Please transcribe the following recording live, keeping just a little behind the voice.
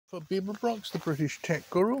For Beeblebrox, the British tech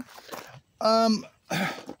guru.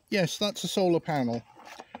 Yes, that's a solar panel.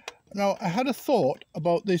 Now, I had a thought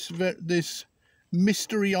about this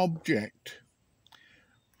mystery object,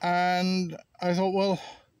 and I thought, well,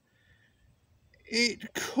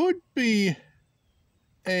 it could be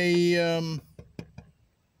an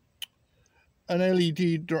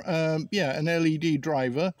LED, an LED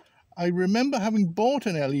driver. I remember having bought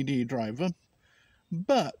an LED driver,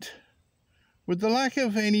 but with the lack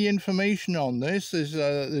of any information on this,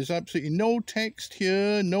 there's absolutely no text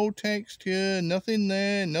here, nothing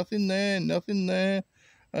there, nothing there,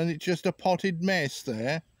 and it's just a potted mess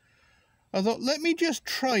there. I thought, let me just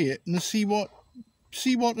try it and see what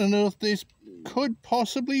on earth this could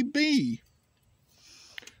possibly be.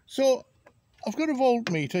 So I've got a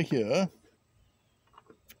voltmeter here,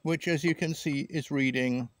 which, as you can see, is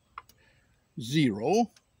reading 0.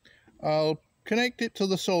 I'll connect it to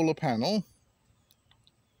the solar panel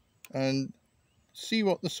and see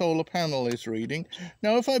what the solar panel is reading.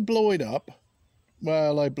 Now, if I blow it up,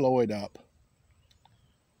 well, I blow it up.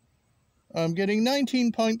 I'm getting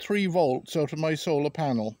 19.3 volts out of my solar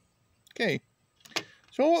panel. Okay,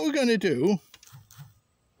 so what we're going to do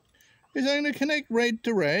is I'm going to connect red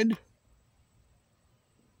to red.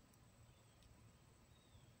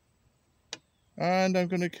 And I'm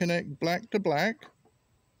going to connect black to black.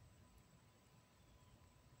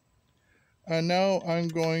 And now I'm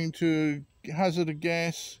going to hazard a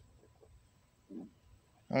guess.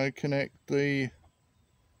 I connect the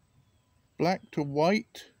black to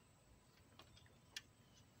white.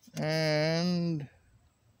 And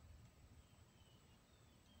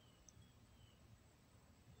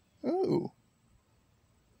oh,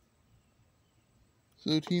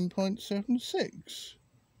 13.76.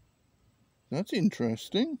 That's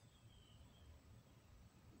interesting.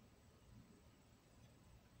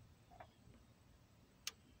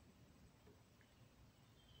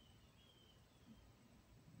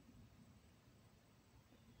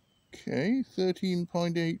 Okay,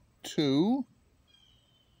 13.82.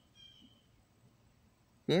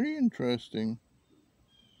 Very interesting.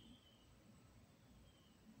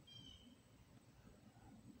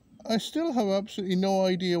 I still have absolutely no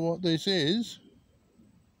idea what this is,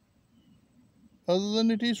 other than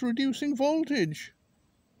it is reducing voltage.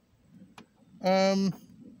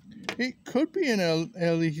 It could be an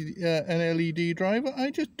LED driver. I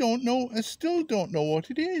just don't know. I still don't know what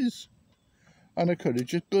it is. And I could have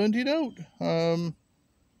just burned it out. I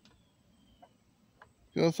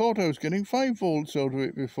thought I was getting 5 volts out of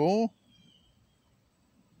it before.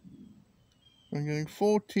 I'm getting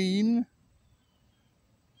 14.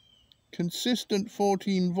 Consistent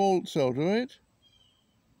 14 volts out of it.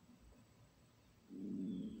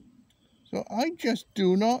 So I just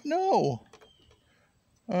do not know.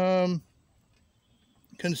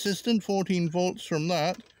 Consistent 14 volts from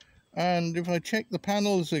that. And if I check the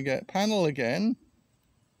panel again,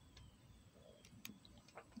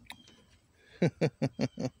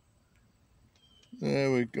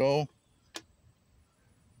 there we go.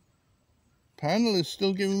 Panel is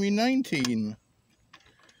still giving me 19.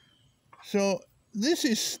 So this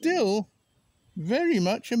is still very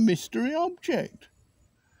much a mystery object.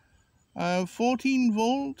 14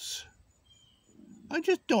 volts. I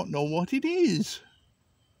just don't know what it is.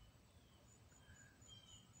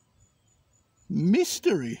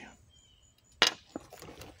 Mystery.